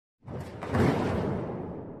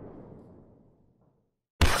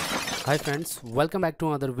Hi friends, welcome back to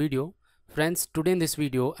another video. Friends, today in this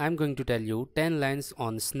video I am going to tell you 10 lines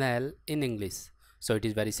on snail in English. So it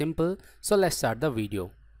is very simple. So let's start the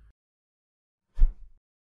video.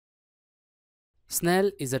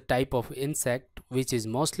 Snail is a type of insect which is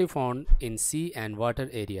mostly found in sea and water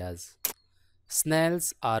areas.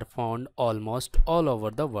 Snails are found almost all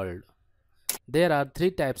over the world. There are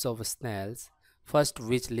three types of snails. First,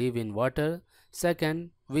 which live in water, second,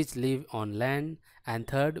 which live on land, and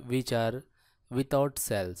third, which are without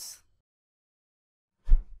cells.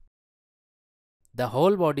 The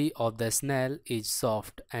whole body of the snail is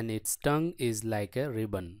soft and its tongue is like a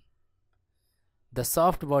ribbon. The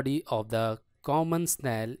soft body of the common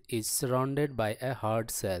snail is surrounded by a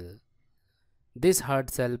hard shell. This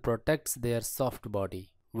hard shell protects their soft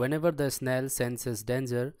body. Whenever the snail senses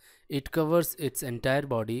danger, it covers its entire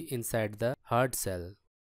body inside the hard shell.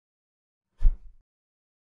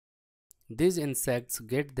 These insects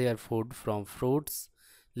get their food from fruits,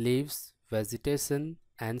 leaves, vegetation,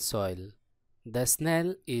 and soil. The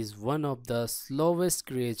snail is one of the slowest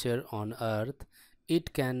creatures on earth.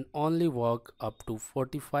 It can only walk up to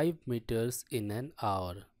 45 meters in an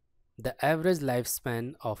hour. The average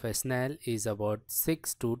lifespan of a snail is about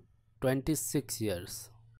 6 to 26 years.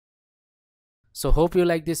 So hope you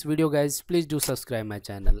like this video guys. Please do subscribe my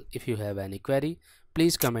channel. If you have any query,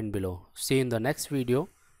 please comment below. See you in the next video.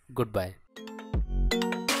 Goodbye.